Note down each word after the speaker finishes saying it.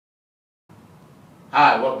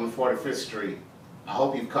Hi, welcome to 45th Street. I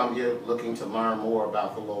hope you've come here looking to learn more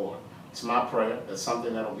about the Lord. It's my prayer that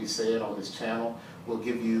something that will be said on this channel will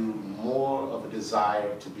give you more of a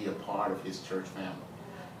desire to be a part of His church family.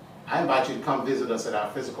 I invite you to come visit us at our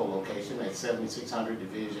physical location at 7600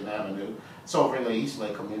 Division Avenue. It's over in the East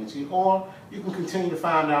Lake community, or you can continue to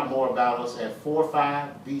find out more about us at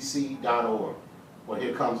 45bc.org. Well,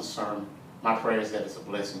 here comes a sermon. My prayer is that it's a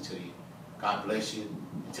blessing to you. God bless you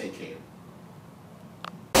and take care.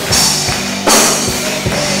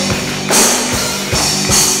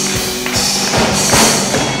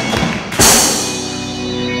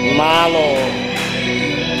 My Lord,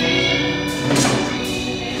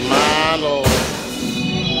 my Lord,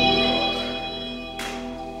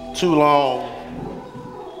 too long,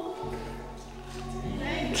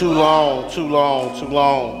 too long, too long, too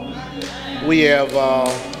long. We have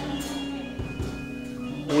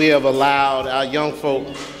allowed our young folk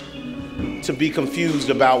to be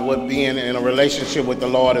confused about what being in a relationship with the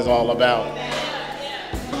Lord is all about.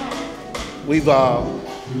 We've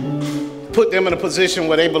put them in a position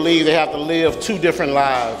where they believe they have to live two different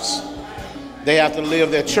lives. They have to live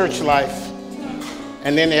their church life,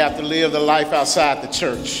 and then they have to live the life outside the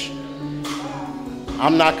church.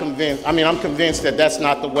 I'm convinced that that's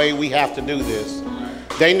not the way we have to do this.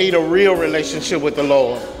 They need a real relationship with the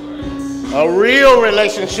Lord. A real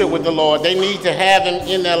relationship with the Lord. They need to have Him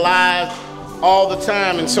in their lives all the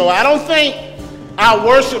time. And so I don't think our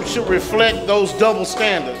worship should reflect those double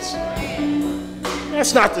standards.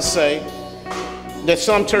 That's not to say that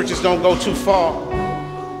some churches don't go too far,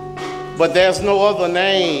 but there's no other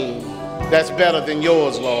name that's better than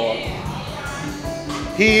yours, Lord.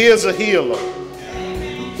 He is a healer.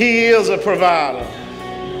 He is a provider.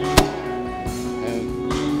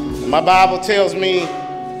 And my Bible tells me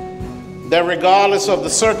that regardless of the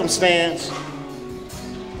circumstance,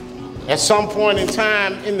 at some point in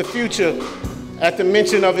time in the future, at the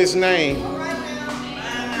mention of His name,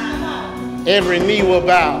 every knee will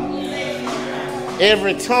bow.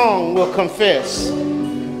 Every tongue will confess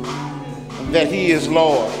that He is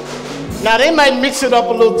Lord. Now, they might mix it up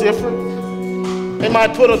a little different. They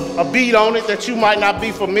might put a beat on it that you might not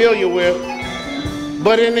be familiar with.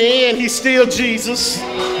 But in the end, He's still Jesus.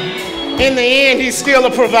 In the end, He's still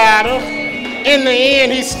a provider. In the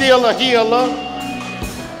end, He's still a healer.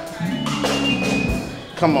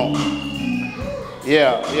 Come on.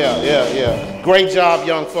 Yeah. Great job,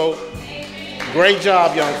 young folk. Great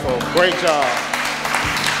job, young folk. Great job.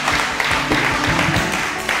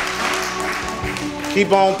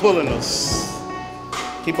 Keep on pulling us.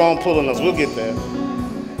 Keep on pulling us. We'll get there.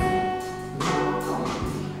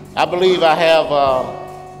 I believe I have,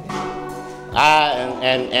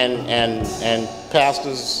 and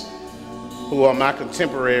pastors who are my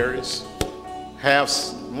contemporaries have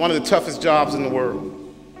one of the toughest jobs in the world.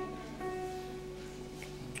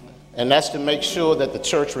 And that's to make sure that the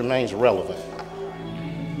church remains relevant.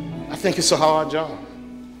 I think it's a hard job.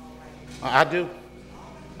 I do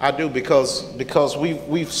because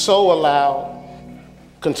we've so allowed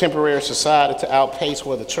contemporary society to outpace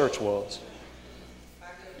where the church was.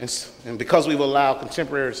 And because we've allowed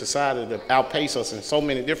contemporary society to outpace us in so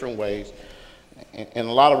many different ways, in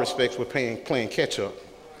a lot of respects we're playing catch up.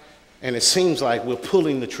 And it seems like we're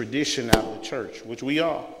pulling the tradition out of the church, which we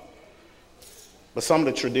are. But some of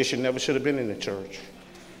the tradition never should have been in the church.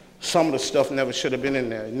 Some of the stuff never should have been in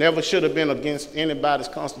there. It never should have been against anybody's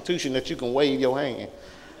constitution that you can wave your hand.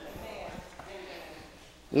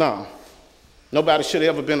 No. Nobody should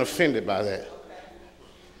have ever been offended by that.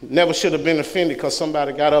 Never should have been offended because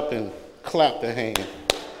somebody got up and clapped their hand.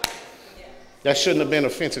 That shouldn't have been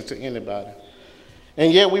offensive to anybody.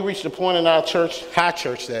 And yet we reached a point in our church, high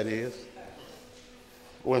church that is,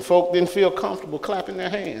 when folk didn't feel comfortable clapping their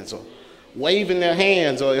hands or waving their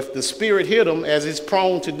hands, or if the Spirit hit them, as it's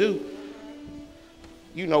prone to do,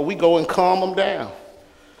 we go and calm them down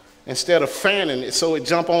instead of fanning it so it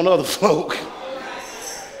jump on other folk.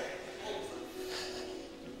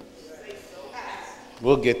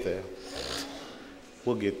 We'll get there.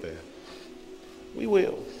 We'll get there. We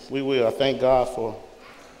will. We will. I thank God for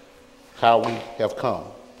how we have come.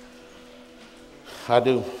 I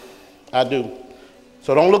do.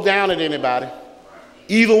 So don't look down at anybody.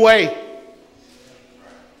 Either way,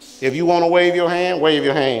 if you want to wave your hand, wave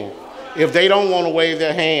your hand. If they don't want to wave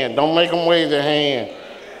their hand, don't make them wave their hand.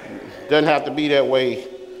 Doesn't have to be that way.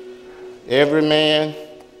 Every man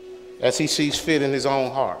as he sees fit in his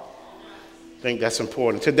own heart. I think that's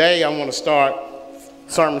important. Today I want to start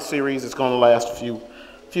a sermon series that's going to last a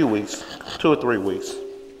few weeks, 2 or 3 weeks.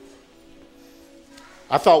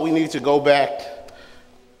 I thought we needed to go back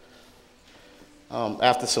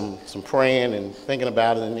after some praying and thinking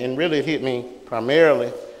about it, and really it hit me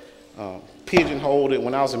primarily, pigeonholed it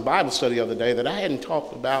when I was in Bible study the other day, that I hadn't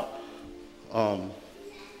talked about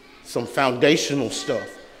some foundational stuff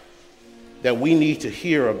that we need to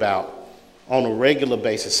hear about on a regular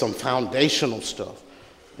basis, some foundational stuff.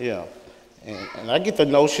 Yeah. And I get the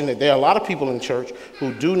notion that there are a lot of people in church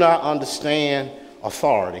who do not understand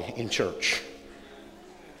authority in church.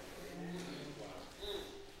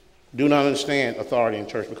 Do not understand authority in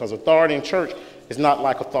church, because authority in church is not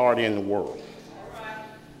like authority in the world.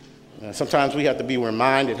 Sometimes we have to be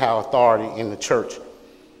reminded how authority in the church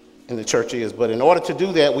is. But in order to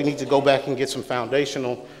do that, we need to go back and get some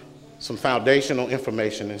foundational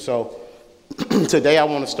information. And so today I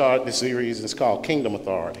want to start this series. It's called Kingdom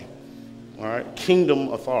Authority. All right, Kingdom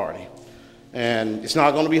Authority. And it's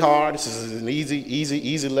not going to be hard. This is an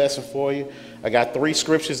easy lesson for you. I got 3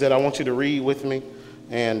 scriptures that I want you to read with me,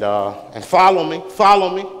 and follow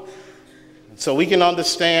me, so we can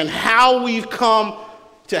understand how we've come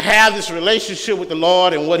to have this relationship with the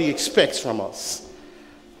Lord and what he expects from us.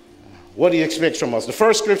 What he expects from us. The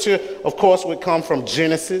first scripture, of course, would come from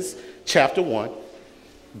Genesis chapter 1.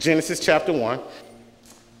 Genesis chapter 1.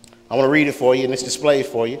 I want to read it for you, and it's displayed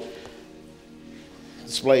for you.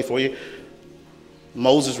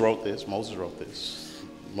 Moses wrote this. Moses wrote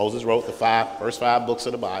the first 5 books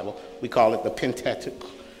of the Bible. We call it the Pentateuch.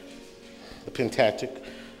 The Pentateuch.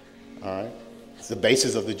 All right. It's the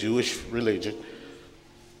basis of the Jewish religion.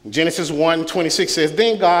 Genesis 1:26 says,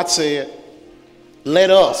 "Then God said, let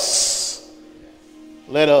us,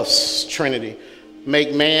 Trinity,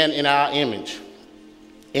 make man in our image,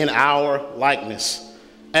 in our likeness,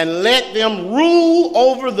 and let them rule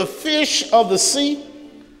over the fish of the sea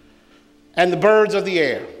and the birds of the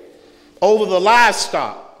air, over the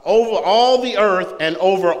livestock, over all the earth, and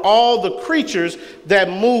over all the creatures that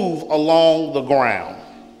move along the ground."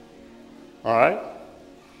 All right?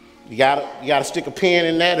 You gotta stick a pin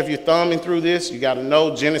in that if you're thumbing through this. You got to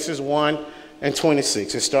know Genesis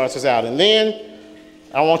 1:26. It starts us out. And then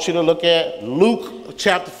I want you to look at Luke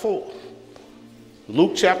chapter 4.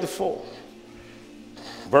 Luke chapter 4,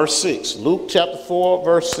 verse 6. Luke chapter 4,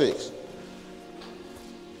 verse 6.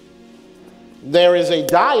 There is a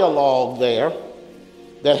dialogue there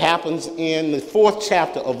that happens in the 4th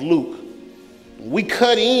chapter of Luke. We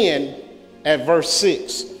cut in at verse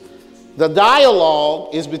 6. The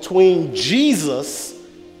dialogue is between Jesus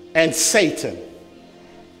and Satan.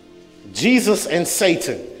 Jesus and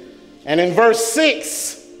Satan. And in verse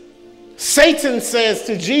 6, Satan says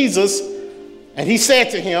to Jesus, and he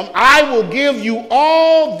said to him, "I will give you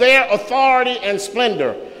all their authority and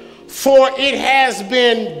splendor, for it has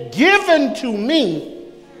been given to me,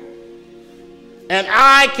 and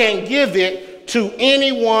I can give it to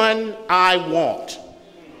anyone I want."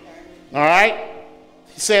 All right?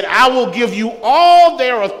 He said, "I will give you all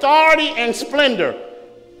their authority and splendor."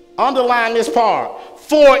 Underline this part.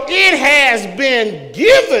 "For it has been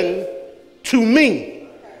given to me,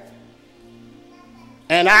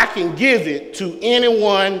 and I can give it to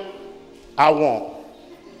anyone I want."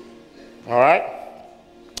 All right?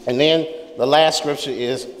 And then the last scripture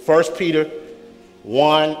is 1 Peter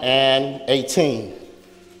 1:18.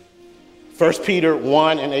 1 Peter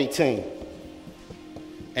 1:18.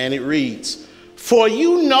 And it reads, "For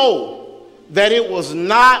you know that it was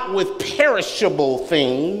not with perishable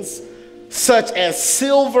things, such as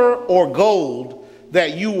silver or gold,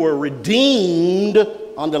 that you were redeemed,"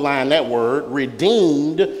 underline that word,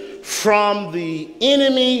 redeemed, "from the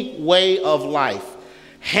enemy way of life,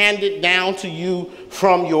 handed down to you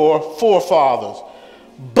from your forefathers,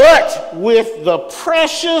 but with the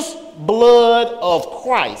precious blood of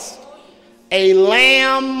Christ, a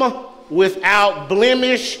lamb without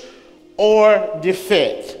blemish or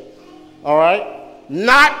defect." All right?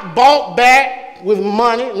 Not bought back with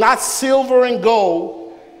money, not silver and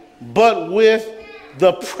gold, but with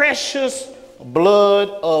the precious blood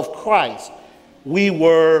of Christ. We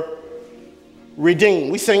were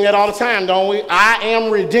redeemed. We sing that all the time, don't we? I am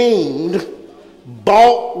redeemed,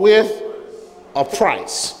 bought with a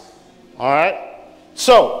price. All right?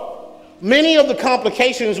 So, many of the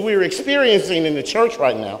complications we're experiencing in the church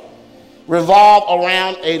right now revolve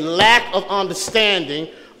around a lack of understanding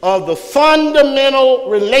of the fundamental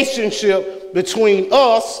relationship between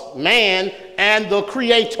us, man, and the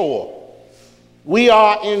Creator. We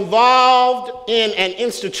are involved in an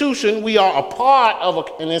institution. We are a part of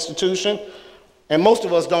an institution, and most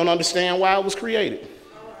of us don't understand why it was created.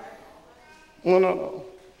 No.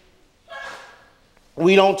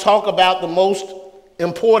 We don't talk about the most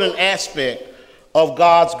important aspect of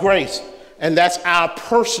God's grace, and that's our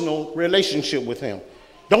personal relationship with him.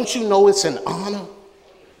 Don't you know it's an honor?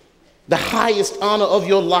 The highest honor of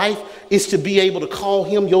your life is to be able to call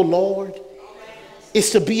him your Lord.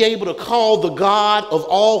 It's to be able to call the God of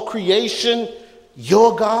all creation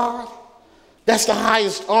your God. That's the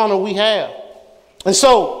highest honor we have. And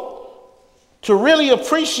so, to really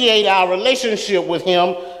appreciate our relationship with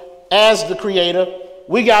him as the creator,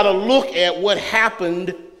 we got to look at what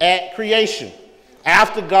happened at creation.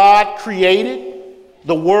 After God created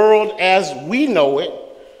the world as we know it,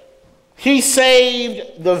 he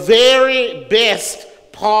saved the very best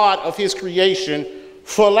part of his creation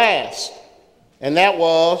for last. And that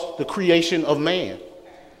was the creation of man.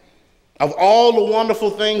 Of all the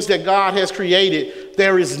wonderful things that God has created,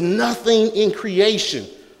 there is nothing in creation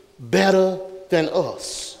better than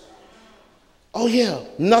us. Oh yeah,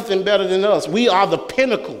 nothing better than us. We are the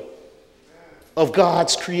pinnacle of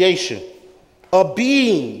God's creation. A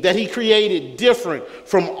being that he created different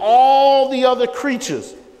from all the other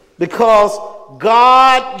creatures because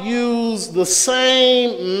God used the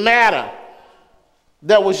same matter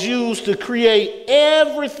that was used to create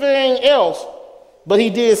everything else, but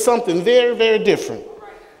he did something very, very different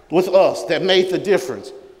with us that made the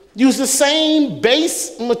difference. Used the same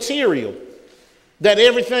base material that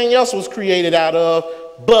everything else was created out of,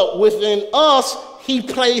 but within us, he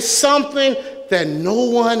placed something that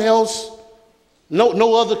no one else,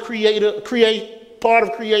 no other part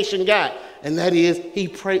of creation got. And that is, he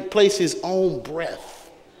placed his own breath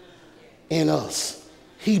in us.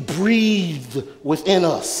 He breathed within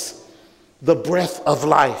us the breath of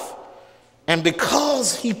life. And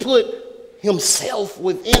because he put himself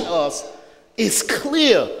within us, it's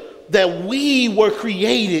clear that we were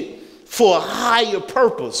created for a higher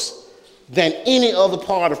purpose than any other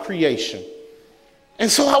part of creation. And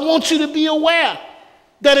so I want you to be aware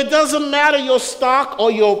that it doesn't matter your stock or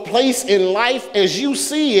your place in life as you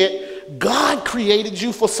see it, God created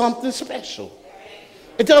you for something special.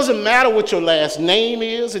 It doesn't matter what your last name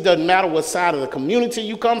is. It doesn't matter what side of the community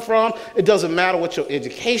you come from. It doesn't matter what your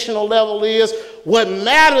educational level is. What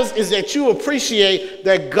matters is that you appreciate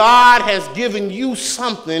that God has given you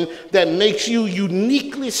something that makes you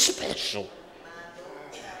uniquely special.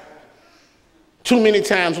 Too many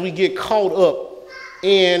times we get caught up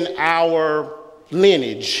in our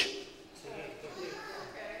lineage,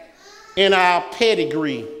 in our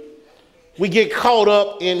pedigree. We get caught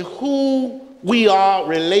up in who we are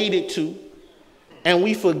related to, and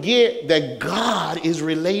we forget that God is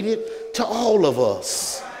related to all of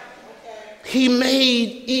us. He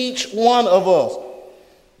made each one of us.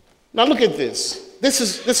 Now look at this. This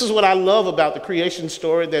is what I love about the creation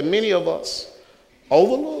story that many of us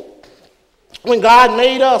overlook. When God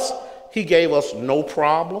made us, he gave us no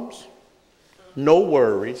problems, no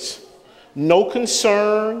worries, no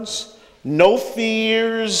concerns, no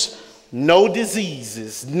fears, no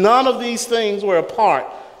diseases. None of these things were a part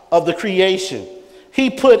of the creation. He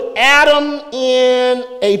put Adam in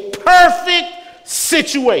a perfect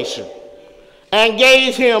situation and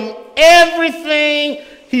gave him everything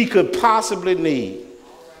he could possibly need.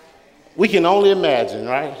 We can only imagine,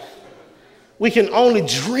 right? We can only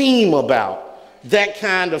dream about that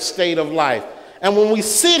kind of state of life. And when we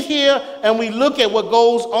sit here and we look at what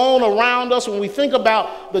goes on around us, when we think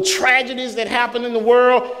about the tragedies that happen in the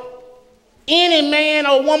world, any man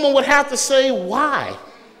or woman would have to say, why?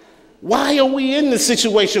 Why are we in this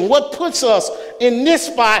situation? What puts us in this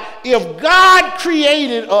spot? If God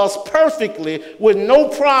created us perfectly with no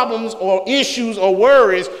problems or issues or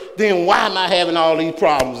worries, then why am I having all these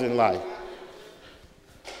problems in life?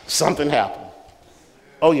 Something happened.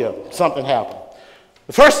 Oh yeah, something happened.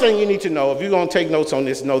 The first thing you need to know, if you're going to take notes on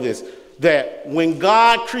this, know this, that when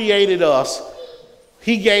God created us,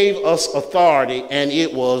 he gave us authority, and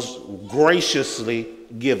it was graciously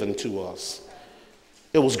given to us.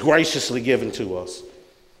 It was graciously given to us.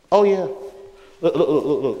 Oh, yeah.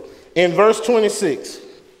 Look. In verse 26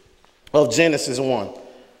 of Genesis 1,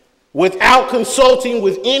 without consulting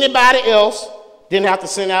with anybody else, didn't have to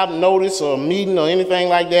send out a notice or a meeting or anything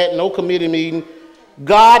like that, no committee meeting,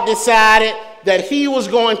 God decided that he was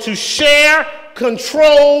going to share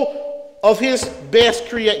control of his best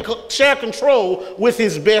share control with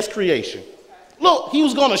his best creation. Look, he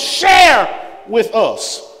was going to share with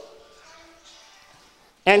us.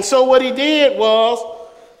 And so what he did was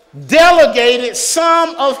delegated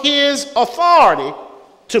some of his authority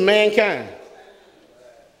to mankind.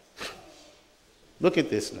 Look at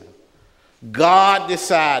this now. God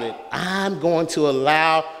decided, I'm going to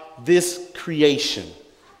allow this creation,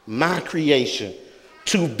 my creation,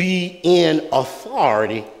 to be in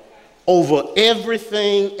authority over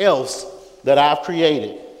everything else that I've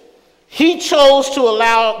created. He chose to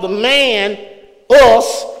allow the man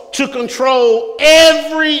us to control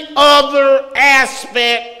every other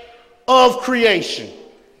aspect of creation.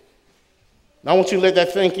 I want you to let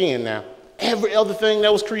that sink in now. Every other thing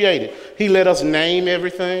that was created. He let us name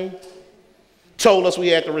everything. Told us we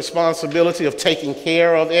had the responsibility of taking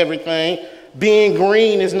care of everything. Being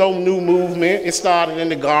green is no new movement. It started in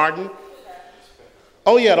the garden.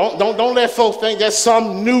 Oh yeah, don't let folks think that's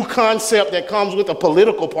some new concept that comes with a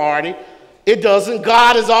political party. It doesn't.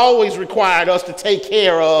 God has always required us to take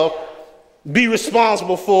care of, be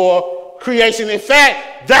responsible for creation. In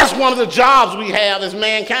fact, that's one of the jobs we have as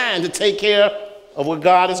mankind, to take care of what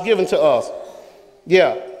God has given to us.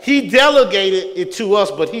 Yeah, he delegated it to us,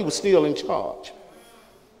 but he was still in charge.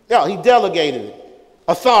 Yeah, he delegated it.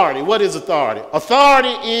 Authority. What is authority? Authority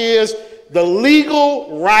is the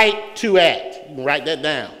legal right to act. You can write that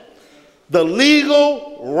down. The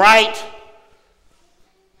legal right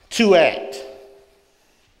to act.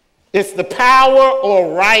 It's the power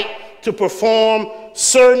or right to perform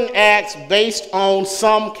certain acts based on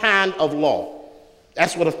some kind of law.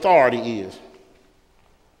 That's what authority is.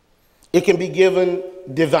 It can be given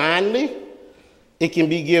divinely, it can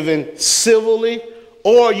be given civilly,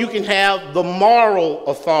 or you can have the moral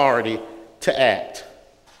authority to act.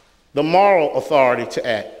 The moral authority to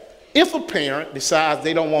act. If a parent decides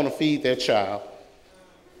they don't want to feed their child,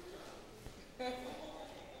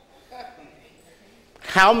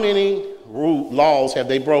 how many laws have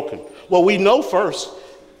they broken? Well, we know first,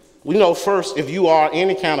 if you are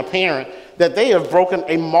any kind of parent, that they have broken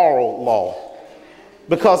a moral law.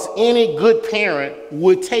 Because any good parent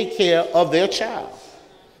would take care of their child,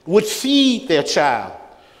 would feed their child.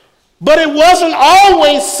 But it wasn't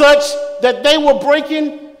always such that they were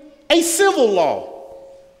breaking a civil law.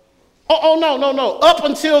 Oh, no. Up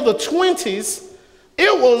until the 20s,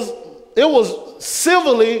 it was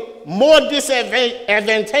civilly more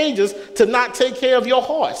disadvantageous to not take care of your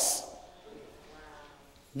horse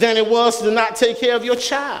than it was to not take care of your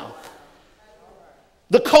child.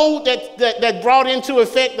 The code that brought into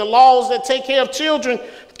effect the laws that take care of children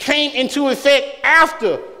came into effect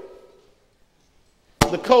after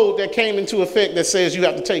the code that came into effect that says you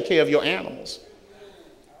have to take care of your animals.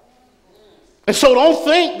 And so don't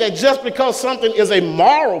think that just because something is a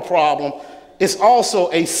moral problem, it's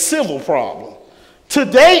also a civil problem.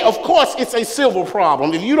 Today, of course, it's a civil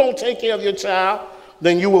problem. If you don't take care of your child,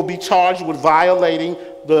 then you will be charged with violating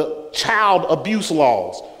the child abuse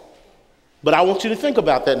laws. But I want you to think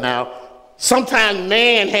about that now. Sometimes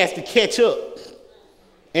man has to catch up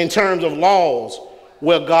in terms of laws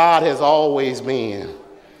where God has always been.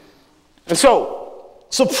 And so,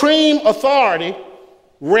 supreme authority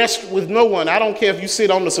rests with no one. I don't care if you sit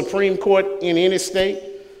on the Supreme Court in any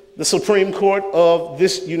state, the Supreme Court of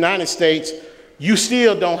this United States, you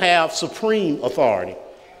still don't have supreme authority.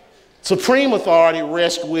 Supreme authority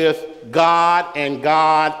rests with God and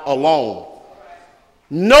God alone.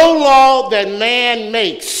 No law that man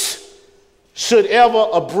makes should ever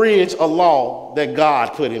abridge a law that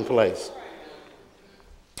God put in place.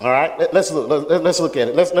 All right, let's look at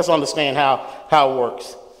it. Let's understand how it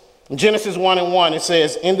works. In Genesis 1:1, it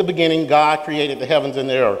says, in the beginning, God created the heavens and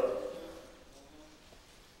the earth.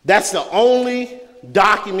 That's the only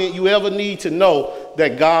document you ever need to know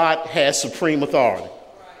that God has supreme authority.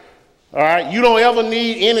 All right, you don't ever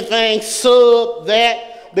need anything sub that.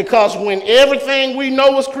 Because when everything we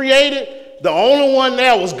know was created, the only one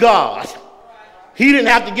there was God. He didn't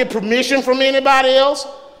have to get permission from anybody else.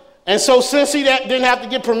 And so since he didn't have to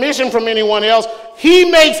get permission from anyone else, he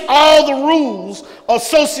makes all the rules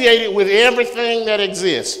associated with everything that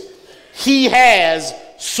exists. He has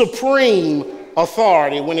supreme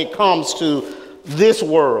authority when it comes to this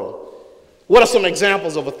world. What are some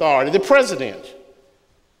examples of authority? The president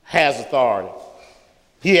has authority.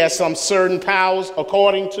 He has some certain powers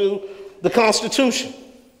according to the Constitution.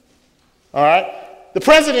 All right? The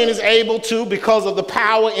president is able to, because of the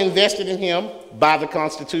power invested in him by the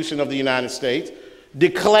Constitution of the United States,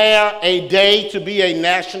 declare a day to be a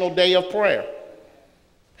national day of prayer.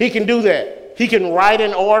 He can do that. He can write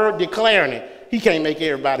an order declaring it. He can't make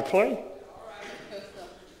everybody pray.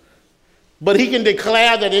 But he can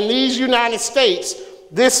declare that in these United States,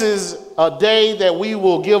 this is a day that we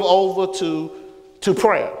will give over to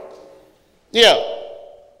prayer. Yeah,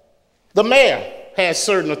 the mayor has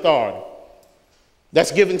certain authority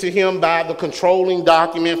that's given to him by the controlling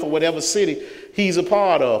document for whatever city he's a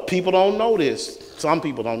part of. People don't know this. Some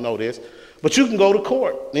people don't know this. But you can go to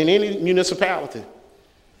court in any municipality.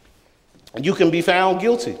 And you can be found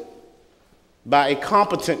guilty by a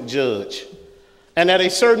competent judge. And at a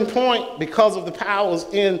certain point, because of the powers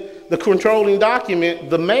in the controlling document,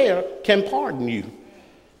 the mayor can pardon you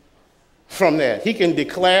from that. He can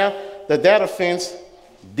declare that that offense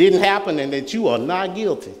didn't happen and that you are not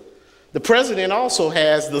guilty. The president also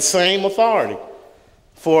has the same authority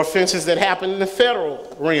for offenses that happen in the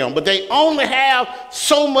federal realm, but they only have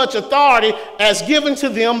so much authority as given to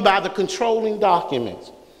them by the controlling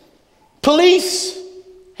documents. Police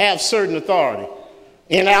have certain authority.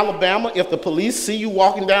 In Alabama, if the police see you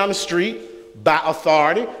walking down the street by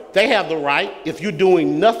authority, they have the right, if you're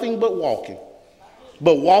doing nothing but walking,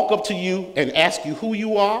 but walk up to you and ask you who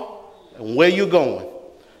you are and where you're going.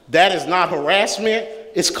 That is not harassment,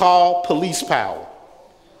 it's called police power.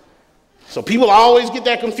 So people always get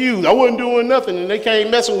that confused. I wasn't doing nothing and they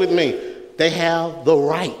came messing with me. They have the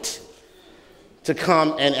right to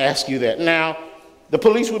come and ask you that. Now, the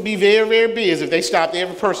police would be very, very busy if they stopped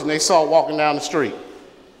every person they saw walking down the street.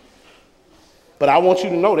 But I want you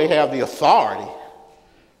to know they have the authority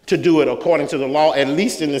to do it according to the law, at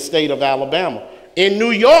least in the state of Alabama. In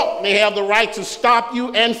New York, they have the right to stop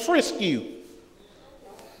you and frisk you.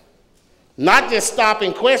 Not just stop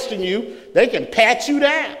and question you, they can pat you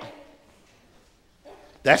down.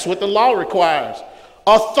 That's what the law requires.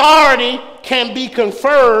 Authority can be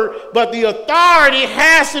conferred, but the authority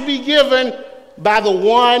has to be given by the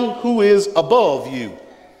one who is above you.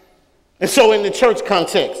 And so in the church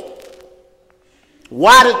context,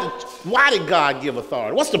 why did God give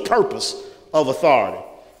authority? What's the purpose of authority?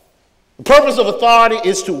 The purpose of authority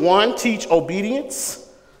is to, one, teach obedience,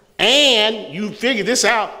 and you figure this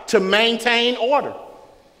out, to maintain order.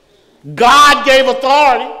 God gave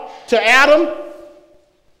authority to Adam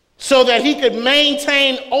so that he could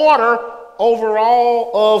maintain order over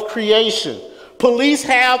all of creation. Police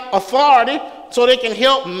have authority so they can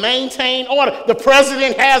help maintain order. The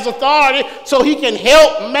president has authority so he can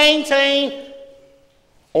help maintain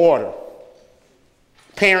order.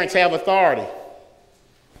 Parents have authority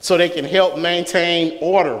so they can help maintain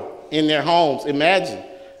order in their homes. Imagine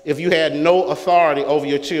if you had no authority over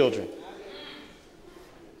your children.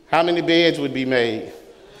 How many beds would be made?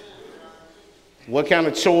 What kind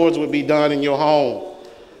of chores would be done in your home?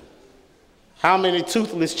 How many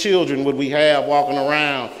toothless children would we have walking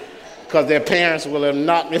around because their parents will have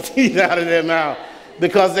knocked the teeth out of their mouth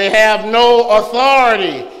because they have no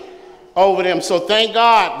authority over them? So thank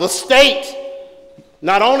God, the state,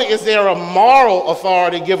 not only is there a moral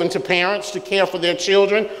authority given to parents to care for their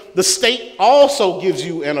children, the state also gives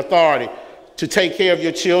you an authority to take care of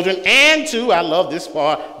your children and to, I love this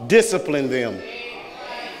part, discipline them.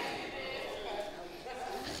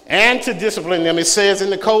 And to discipline them, it says in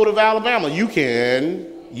the Code of Alabama, you can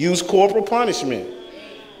use corporal punishment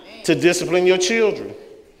to discipline your children.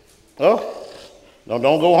 Oh, don't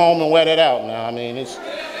go home and wear that out now. I mean,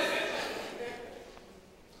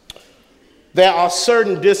 there are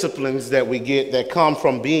certain disciplines that we get that come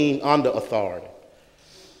from being under authority.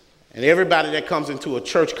 And everybody that comes into a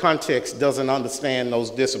church context doesn't understand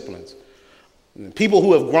those disciplines. People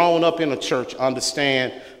who have grown up in a church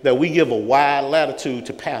understand that we give a wide latitude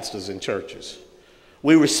to pastors in churches.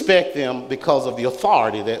 We respect them because of the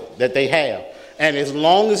authority that they have. And as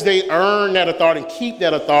long as they earn that authority and keep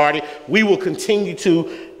that authority, we will continue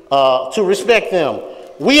to respect them.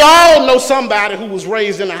 We all know somebody who was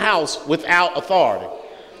raised in a house without authority.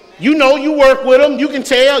 You know, you work with them, you can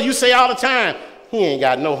tell, you say all the time, he ain't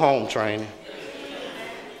got no home training.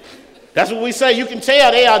 That's what we say. You can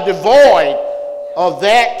tell they are devoid of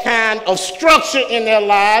that kind of structure in their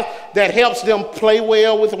lives that helps them play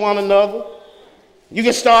well with one another. You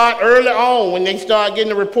can start early on when they start getting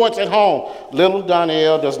the reports at home. Little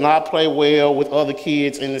Donnell does not play well with other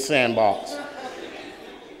kids in the sandbox.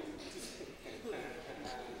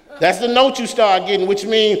 That's the note you start getting, which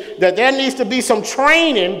means that there needs to be some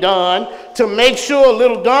training done to make sure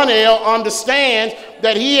little Donnell understands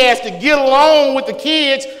that he has to get along with the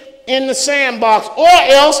kids in the sandbox, or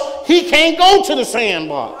else he can't go to the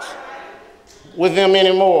sandbox with them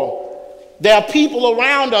anymore. There are people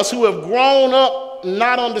around us who have grown up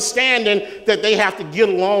not understanding that they have to get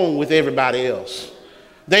along with everybody else.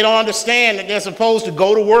 They don't understand that they're supposed to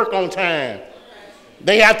go to work on time.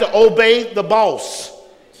 They have to obey the boss.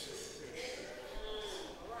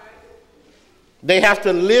 They have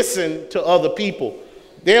to listen to other people.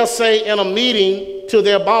 They'll say in a meeting to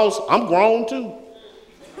their boss, I'm grown too.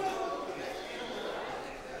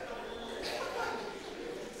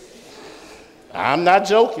 I'm not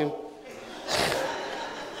joking.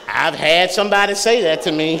 I've had somebody say that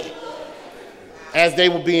to me as they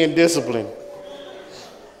were being disciplined.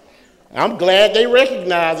 I'm glad they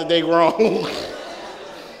recognize that they're wrong.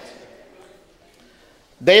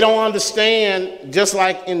 They don't understand, just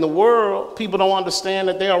like in the world, people don't understand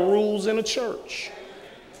that there are rules in a church.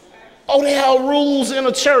 Oh, there are rules in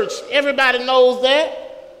a church. Everybody knows that.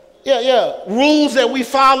 Yeah. Rules that we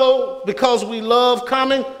follow because we love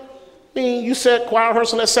coming. I mean, you said choir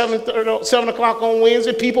rehearsal at 7 o'clock on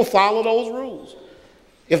Wednesday. People follow those rules.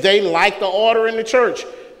 If they like the order in the church,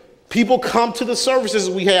 people come to the services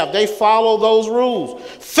we have. They follow those rules.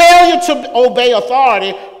 Failure to obey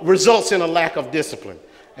authority results in a lack of discipline.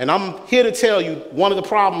 And I'm here to tell you, one of the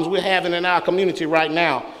problems we're having in our community right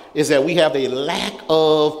now is that we have a lack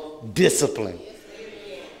of discipline.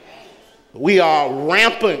 We are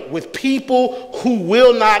rampant with people who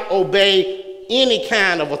will not obey any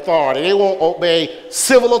kind of authority. They won't obey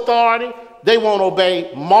civil authority. They won't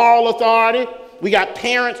obey moral authority. We got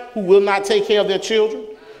parents who will not take care of their children.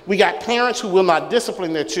 We got parents who will not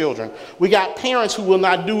discipline their children. We got parents who will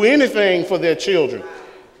not do anything for their children.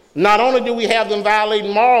 Not only do we have them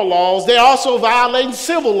violating moral laws, they're also violating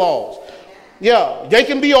civil laws. Yeah, they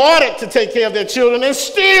can be ordered to take care of their children and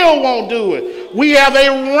still won't do it. We have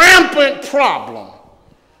a rampant problem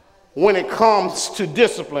when it comes to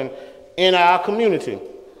discipline in our community.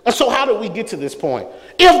 And so how did we get to this point?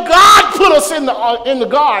 If God put us in the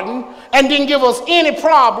garden and didn't give us any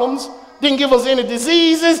problems, didn't give us any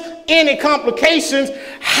diseases, any complications,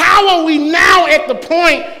 how are we now at the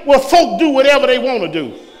point where folk do whatever they want to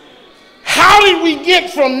do? How did we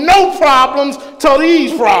get from no problems to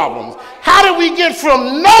these problems? How did we get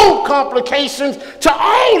from no complications to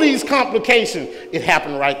all these complications? It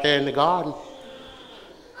happened right there in the garden.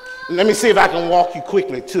 Let me see if I can walk you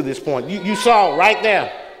quickly to this point. You saw right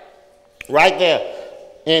there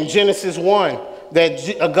in Genesis 1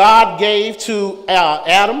 that God gave to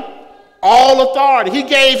Adam all authority. He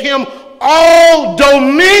gave him all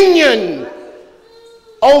dominion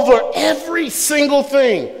over every single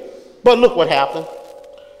thing. But look what happened.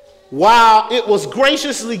 While it was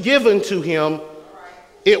graciously given to him,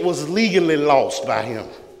 it was legally lost by him.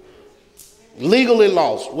 Legally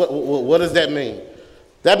lost. What does that mean?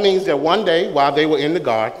 That means that one day while they were in the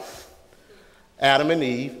garden, Adam and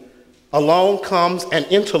Eve, along comes an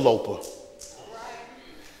interloper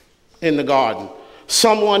in the garden.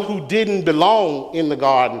 Someone who didn't belong in the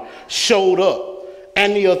garden showed up.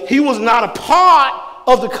 And he was not a part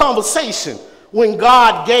of the conversation when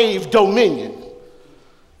God gave dominion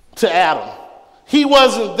to Adam. He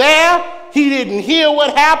wasn't there. He didn't hear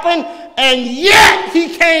what happened. And yet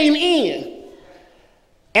he came in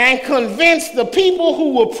and convinced the people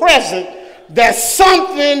who were present that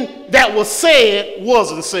something that was said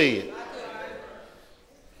wasn't said.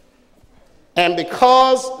 And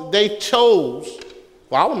because they chose,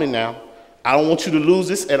 follow me now, I don't want you to lose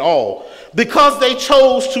this at all. Because they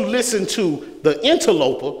chose to listen to the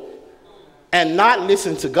interloper and not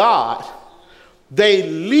listen to God, they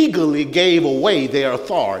legally gave away their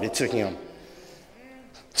authority to him.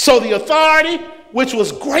 So the authority, which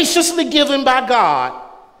was graciously given by God,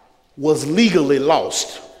 was legally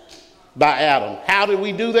lost by Adam. How did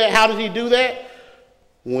we do that? How did he do that?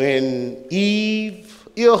 When Eve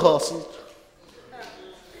ear hustled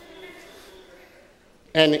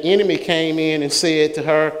and the enemy came in and said to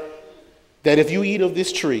her that if you eat of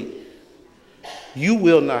this tree, you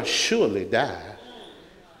will not surely die.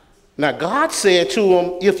 Now God said to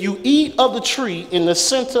him, if you eat of the tree in the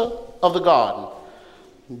center of the garden,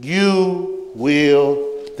 you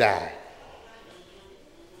will die.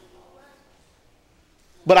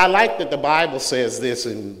 But I like that the Bible says this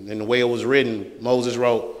in the way it was written. Moses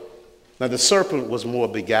wrote, now the serpent was more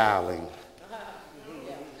beguiling.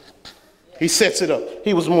 He sets it up.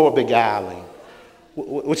 He was more beguiling,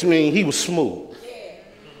 which means he was smooth.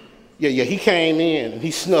 Yeah, he came in and he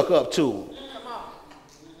snuck up to him.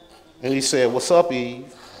 And he said, what's up,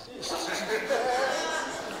 Eve?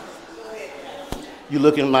 You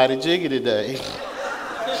looking mighty jiggy today.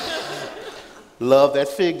 Love that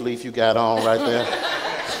fig leaf you got on right there.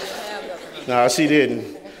 No, she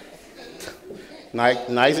didn't.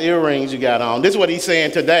 Nice earrings you got on. This is what he's saying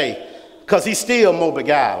today, because he's still more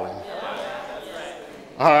beguiling.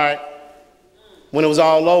 All right. When it was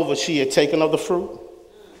all over, she had taken of the fruit.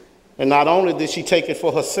 And not only did she take it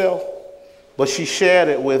for herself, but she shared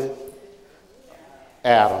it with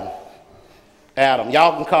Adam. Adam.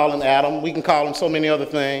 Y'all can call him Adam. We can call him so many other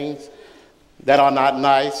things that are not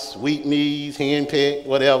nice. Weak knees, henpecked,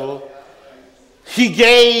 whatever. He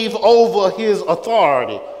gave over his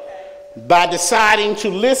authority by deciding to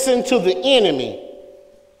listen to the enemy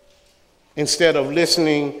instead of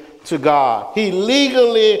listening to God. He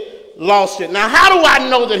legally lost it. Now, how do I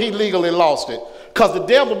know that he legally lost it? Because the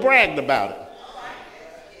devil bragged about it.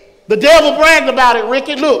 The devil bragged about it,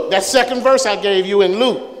 Ricky. Look, that second verse I gave you in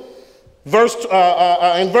Luke, in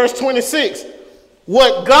verse 26.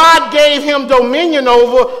 what God gave him dominion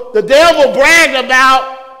over, the devil bragged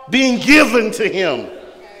about being given to him.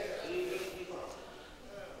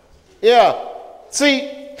 Yeah. See,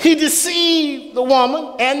 he deceived the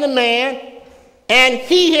woman and the man, and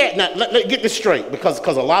he had, now let get this straight, because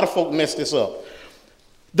a lot of folk mess this up.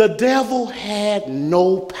 The devil had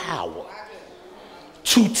no power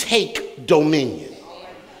to take dominion.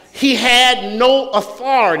 He had no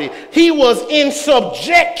authority. He was in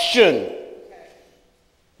subjection.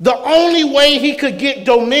 The only way he could get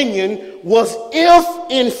dominion was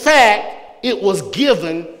if, in fact, it was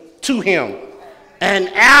given to him. And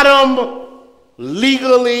Adam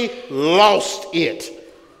legally lost it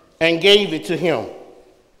and gave it to him.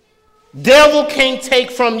 Devil can't take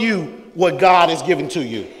from you what God has given to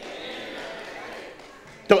you.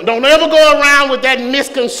 Don't ever go around with that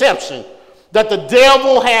misconception that the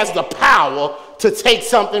devil has the power to take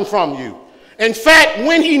something from you. In fact,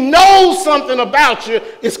 when he knows something about you,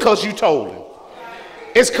 it's because you told him.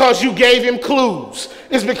 It's because you gave him clues.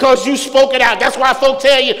 It's because you spoke it out. That's why folks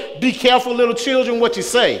tell you, be careful, little children, what you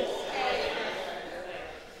say.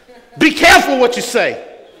 Be careful what you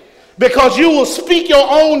say, because you will speak your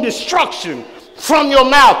own destruction from your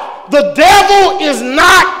mouth. The devil is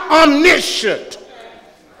not omniscient.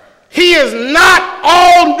 He is not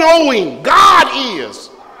all-knowing. God is.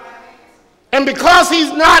 And because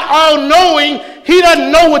he's not all-knowing, he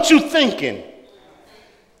doesn't know what you're thinking.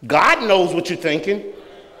 God knows what you're thinking,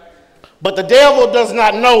 but the devil does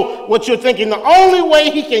not know what you're thinking. The only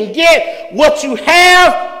way he can get what you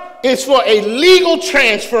have is for a legal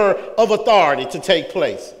transfer of authority to take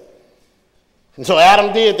place. And so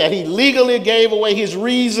Adam did that. He legally gave away his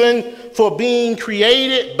reason for being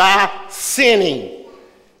created by sinning.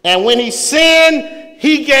 And when he sinned,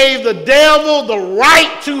 he gave the devil the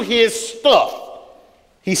right to his stuff.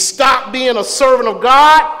 He stopped being a servant of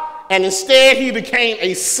God, and instead he became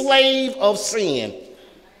a slave of sin.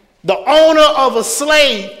 The owner of a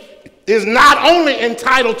slave is not only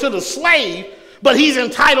entitled to the slave, but he's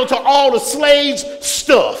entitled to all the slave's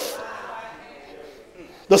stuff.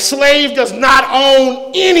 The slave does not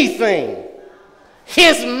own anything.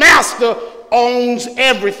 His master owns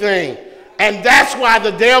everything. And that's why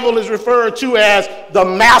the devil is referred to as the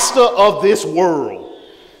master of this world,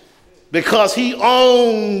 because he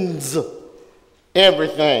owns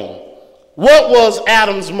everything. What was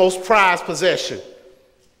Adam's most prized possession?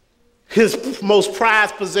 His most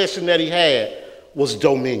prized possession that he had was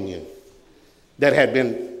dominion that had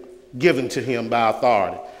been given to him by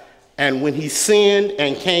authority. And when he sinned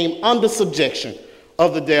and came under subjection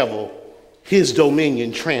of the devil, his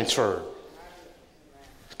dominion transferred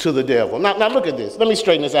to the devil. Now look at this. Let me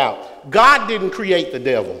straighten this out. God didn't create the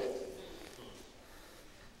devil. Let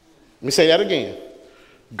me say that again.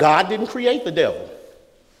 God didn't create the devil.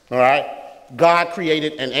 All right? God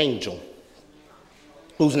created an angel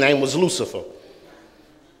whose name was Lucifer.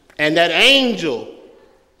 And that angel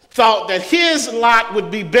thought that his lot would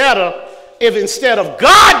be better if instead of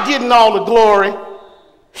God getting all the glory,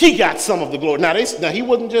 he got some of the glory. Now he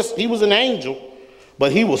wasn't just, he was an angel,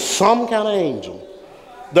 but he was some kind of angel.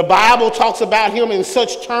 The Bible talks about him in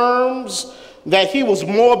such terms that he was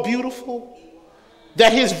more beautiful,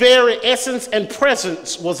 that his very essence and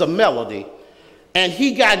presence was a melody. And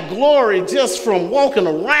he got glory just from walking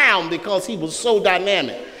around because he was so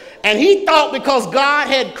dynamic. And he thought because God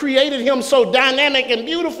had created him so dynamic and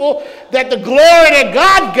beautiful that the glory that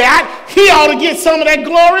God got, he ought to get some of that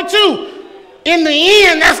glory too. In the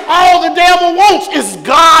end, that's all the devil wants is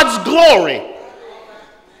God's glory.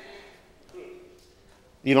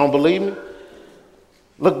 You don't believe me?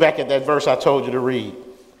 Look back at that verse I told you to read.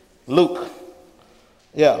 Luke.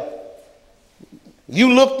 Yeah.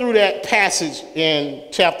 You look through that passage in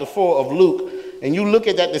chapter 4 of Luke, and you look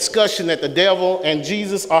at that discussion that the devil and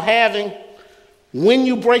Jesus are having. When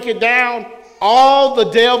you break it down, all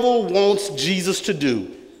the devil wants Jesus to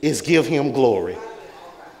do is give him glory.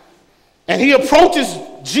 And he approaches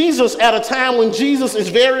Jesus at a time when Jesus is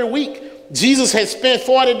very weak. Jesus had spent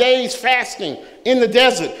 40 days fasting in the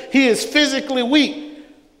desert. He is physically weak.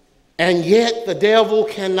 And yet the devil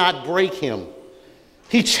cannot break him.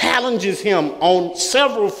 He challenges him on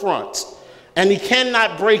several fronts, and he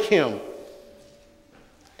cannot break him.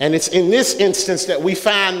 And it's in this instance that we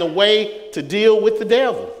find the way to deal with the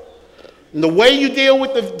devil. And the way you deal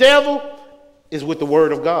with the devil is with the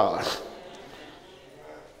word of God.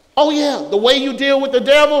 Oh yeah, the way you deal with the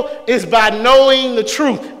devil is by knowing the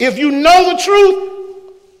truth. If you know the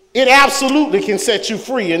truth, it absolutely can set you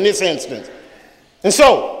free in this instance. And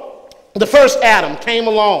so, the first Adam came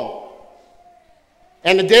along,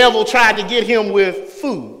 and the devil tried to get him with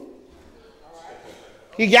food.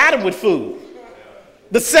 He got him with food.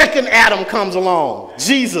 The second Adam comes along,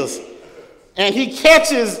 Jesus, and he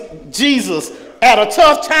catches Jesus at a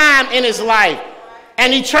tough time in his life,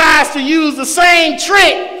 and he tries to use the same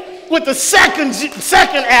trick with the second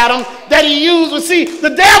Adam that he used. But see, the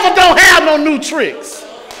devil don't have no new tricks.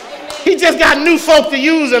 He just got new folk to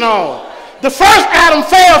use it on. The first Adam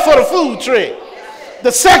failed for the food trick.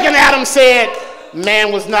 The second Adam said,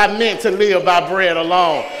 man was not meant to live by bread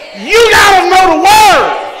alone. You gotta know the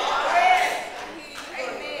word.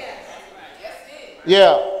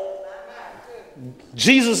 Yeah.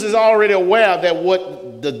 Jesus is already aware that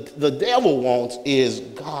what the devil wants is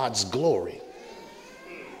God's glory.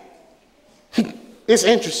 It's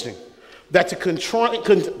interesting that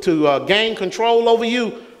to gain control over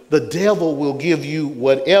you, the devil will give you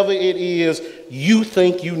whatever it is you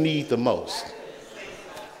think you need the most.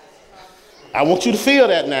 I want you to feel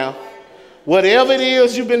that now. Whatever it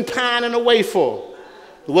is you've been pining away for,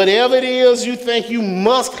 whatever it is you think you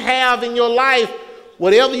must have in your life,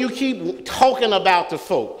 whatever you keep talking about to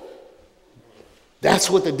folk, that's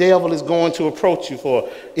what the devil is going to approach you for.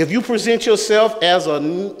 If you present yourself as a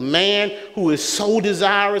man who is so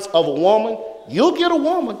desirous of a woman, you'll get a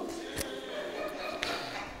woman.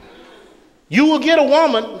 You will get a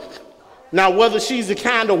woman. Now, whether she's the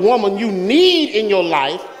kind of woman you need in your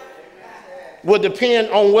life will depend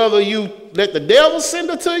on whether you let the devil send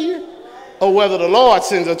her to you or whether the Lord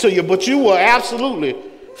sends her to you. But you will absolutely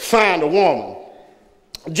find a woman.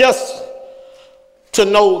 Just to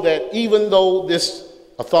know that even though this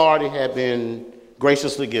authority had been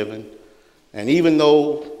graciously given, and even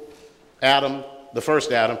though Adam, the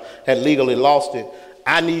first Adam, had legally lost it,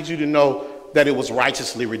 I need you to know that it was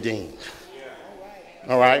righteously redeemed.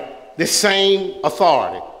 All right? This same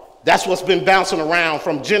authority. That's what's been bouncing around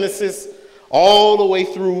from Genesis all the way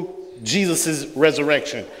through Jesus'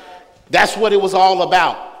 resurrection. That's what it was all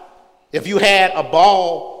about. If you had a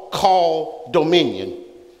ball called dominion,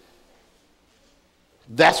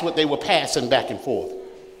 that's what they were passing back and forth.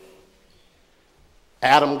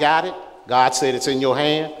 Adam got it. God said it's in your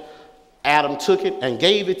hand. Adam took it and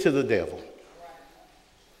gave it to the devil.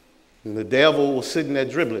 And the devil was sitting there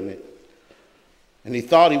dribbling it. And he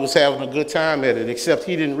thought he was having a good time at it, except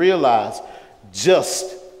he didn't realize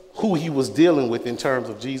just who he was dealing with in terms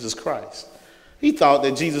of Jesus Christ. He thought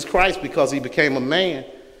that Jesus Christ, because he became a man,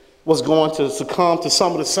 was going to succumb to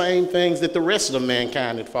some of the same things that the rest of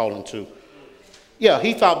mankind had fallen to. Yeah,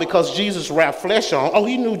 he thought because Jesus wrapped flesh on,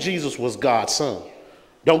 he knew Jesus was God's son.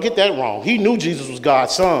 Don't get that wrong. He knew Jesus was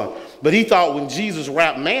God's son. But he thought when Jesus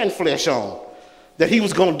wrapped man flesh on, that he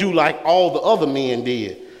was going to do like all the other men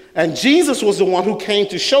did. And Jesus was the one who came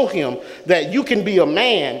to show him that you can be a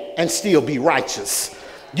man and still be righteous.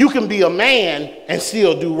 You can be a man and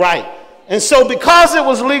still do right. And so because it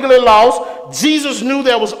was legally lost, Jesus knew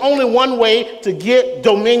there was only one way to get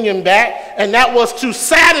dominion back, and that was to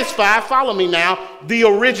satisfy, follow me now, the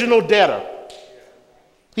original debtor.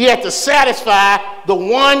 He had to satisfy the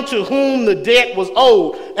one to whom the debt was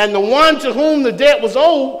owed. And the one to whom the debt was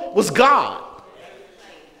owed was God.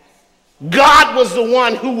 God was the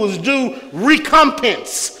one who was due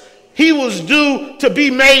recompense. He was due to be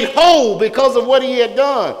made whole because of what he had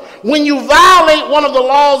done. When you violate one of the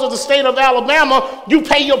laws of the state of Alabama, you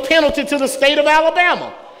pay your penalty to the state of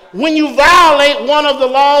Alabama. When you violate one of the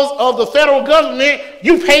laws of the federal government,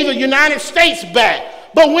 you pay the United States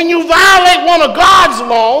back. But when you violate one of God's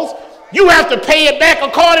laws, you have to pay it back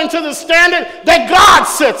according to the standard that God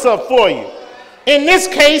sets up for you. In this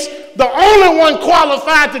case, the only one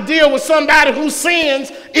qualified to deal with somebody who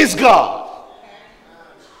sins is God.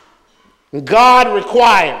 God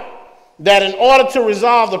required that in order to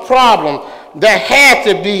resolve the problem, there had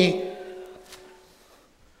to be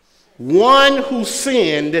one who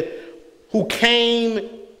sinned who came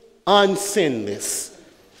unsinless.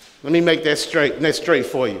 Let me make that straight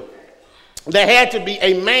for you. There had to be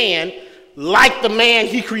a man like the man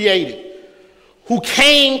he created, who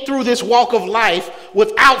came through this walk of life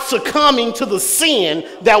without succumbing to the sin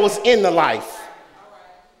that was in the life.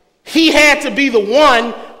 He had to be the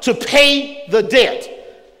one to pay the debt.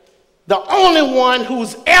 The only one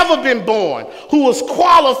who's ever been born who was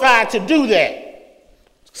qualified to do that,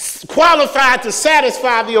 qualified to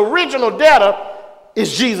satisfy the original debtor,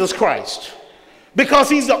 is Jesus Christ. Because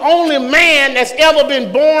he's the only man that's ever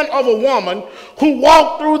been born of a woman who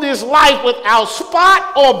walked through this life without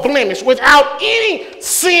spot or blemish, without any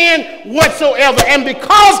sin whatsoever. And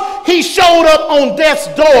because he showed up on death's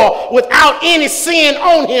door without any sin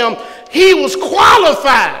on him, he was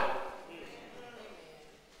qualified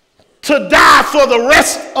to die for the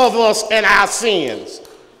rest of us and our sins.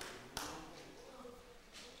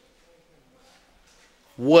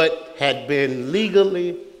 what had been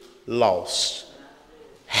legally lost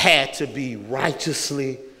had to be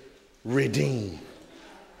righteously redeemed.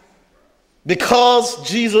 Because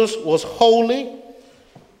Jesus was holy,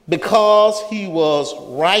 because he was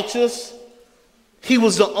righteous, he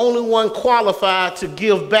was the only one qualified to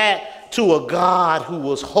give back to a God who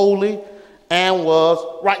was holy and was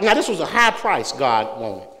right. Now, this was a high price God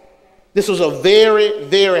wanted. This was a very,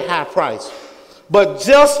 very high price. But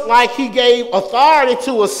just like he gave authority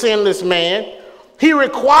to a sinless man, he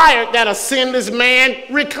required that a sinless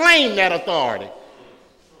man reclaim that authority.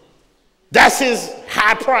 That's his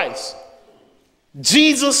high price.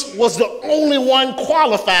 Jesus was the only one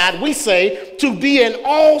qualified, we say, to be an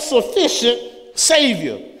all-sufficient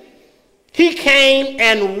Savior. He came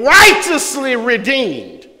and righteously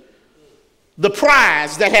redeemed the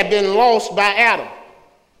prize that had been lost by Adam.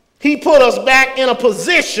 He put us back in a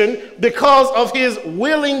position because of his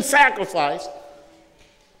willing sacrifice,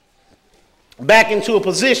 back into a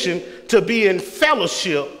position to be in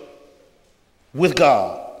fellowship with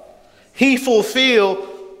God. He fulfilled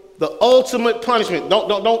the ultimate punishment.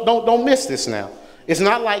 Don't miss this now. It's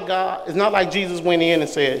not like God, it's not like Jesus went in and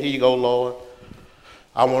said, here you go, Lord.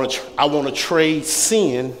 I want to trade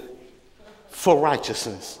sin for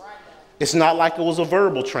righteousness. It's not like it was a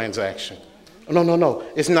verbal transaction. No.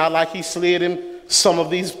 It's not like he slid him some of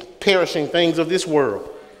these perishing things of this world.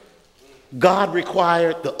 God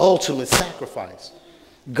required the ultimate sacrifice.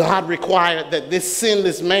 God required that this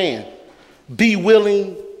sinless man be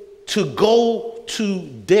willing to go to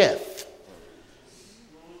death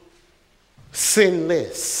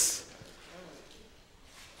sinless.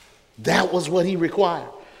 That was what he required.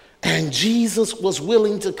 And Jesus was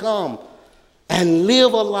willing to come and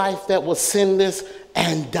live a life that was sinless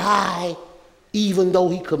and die even though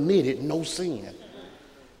he committed no sin.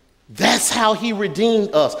 That's how he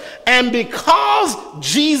redeemed us. And because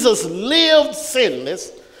Jesus lived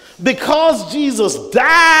sinless, because Jesus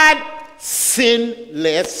died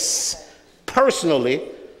sinless personally,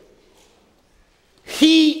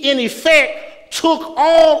 he in effect took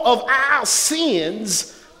all of our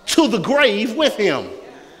sins to the grave with him.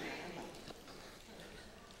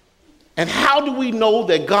 And how do we know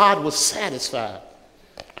that God was satisfied?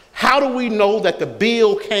 How do we know that the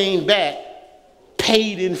bill came back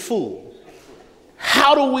paid in full?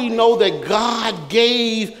 How do we know that God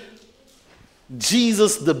gave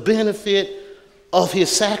Jesus the benefit of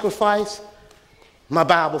his sacrifice? My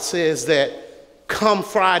Bible says that come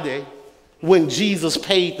Friday, when Jesus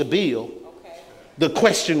paid the bill, the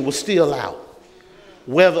question was still out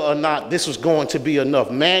whether or not this was going to be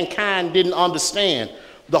enough. Mankind didn't understand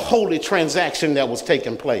the holy transaction that was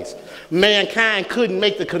taking place. Mankind couldn't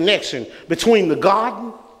make the connection between the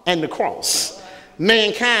garden and the cross.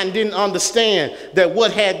 Mankind didn't understand that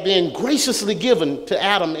what had been graciously given to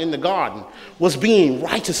Adam in the garden was being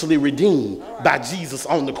righteously redeemed by Jesus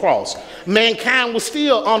on the cross. Mankind was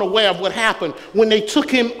still unaware of what happened when they took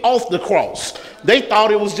him off the cross. They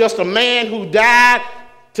thought it was just a man who died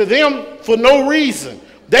to them for no reason.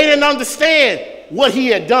 They didn't understand what he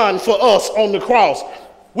had done for us on the cross.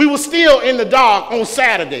 We were still in the dark on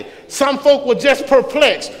Saturday. Some folk were just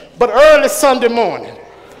perplexed, but early Sunday morning,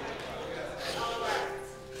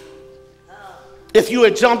 if you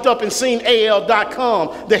had jumped up and seen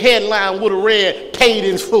AL.com, the headline would have read, paid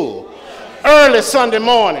in full. Early Sunday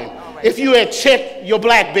morning, if you had checked your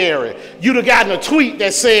BlackBerry, you'd have gotten a tweet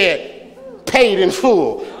that said, paid in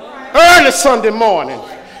full. Early Sunday morning,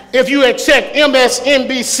 if you had checked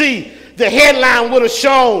MSNBC, the headline would have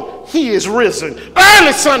shown, he is risen.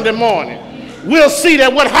 Early Sunday morning, we'll see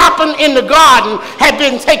that what happened in the garden had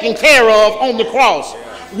been taken care of on the cross.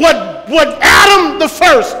 What Adam the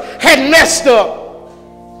first had messed up,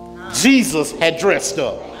 Jesus had dressed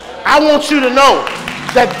up. I want you to know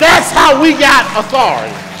that that's how we got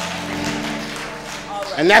authority.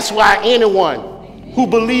 And that's why anyone who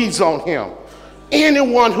believes on him,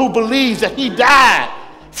 anyone who believes that he died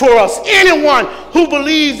for us, anyone who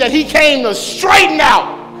believes that he came to straighten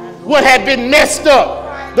out what had been messed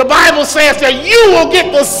up, the Bible says that you will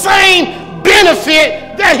get the same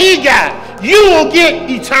benefit that he got. You will get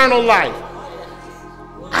eternal life.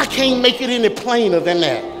 I can't make it any plainer than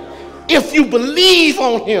that. If you believe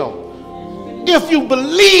on him, if you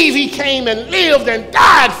believe he came and lived and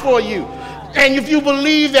died for you, and if you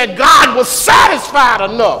believe that God was satisfied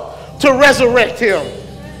enough to resurrect him,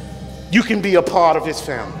 you can be a part of his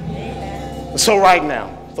family. So right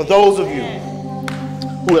now, for those of you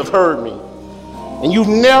who have heard me, and you've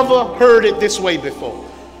never heard it this way before,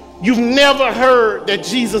 you've never heard that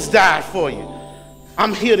Jesus died for you,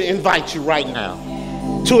 I'm here to invite you right now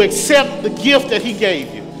to accept the gift that he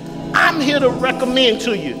gave you, I'm here to recommend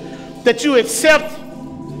to you that you accept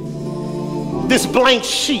this blank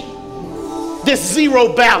sheet, this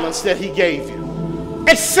zero balance that he gave you.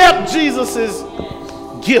 Accept Jesus'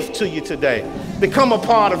 gift to you today. Become a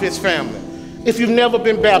part of his family. If you've never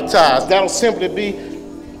been baptized, that'll simply be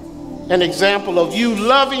an example of you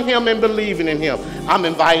loving him and believing in him. I'm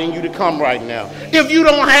inviting you to come right now. If you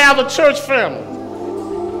don't have a church family,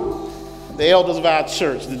 the elders of our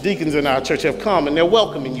church, the deacons in our church have come and they're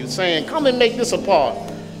welcoming you, saying, come and make this a part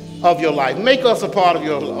of your life. Make us a part of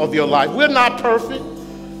your life. We're not perfect.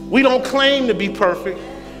 We don't claim to be perfect.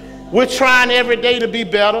 We're trying every day to be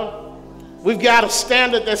better. We've got a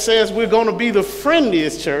standard that says we're going to be the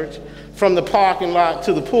friendliest church from the parking lot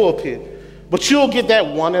to the pulpit. But you'll get that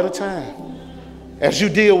one at a time as you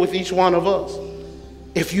deal with each one of us.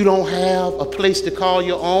 If you don't have a place to call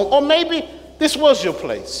your own, or maybe this was your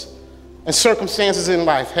place and circumstances in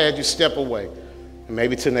life had you step away. And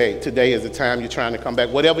maybe today is the time you're trying to come back,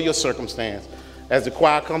 whatever your circumstance. As the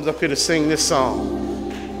choir comes up here to sing this song,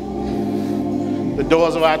 the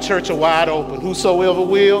doors of our church are wide open. Whosoever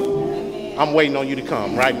will, I'm waiting on you to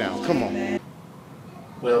come right now. Come on.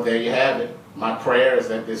 Well, there you have it. My prayer is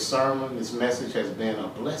that this sermon, this message has been a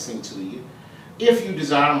blessing to you. If you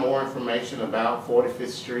desire more information about 45th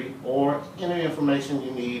Street or any information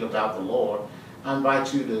you need about the Lord, I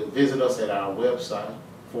invite you to visit us at our website,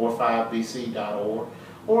 45bc.org,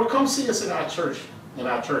 or come see us in our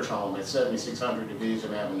church home at 7600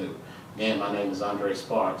 Division Avenue. Again, my name is Andre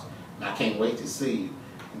Sparks, and I can't wait to see you.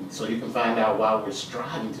 And so you can find out why we're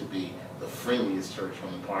striving to be the friendliest church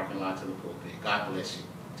from the parking lot to the pulpit. God bless you.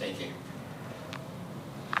 Take care.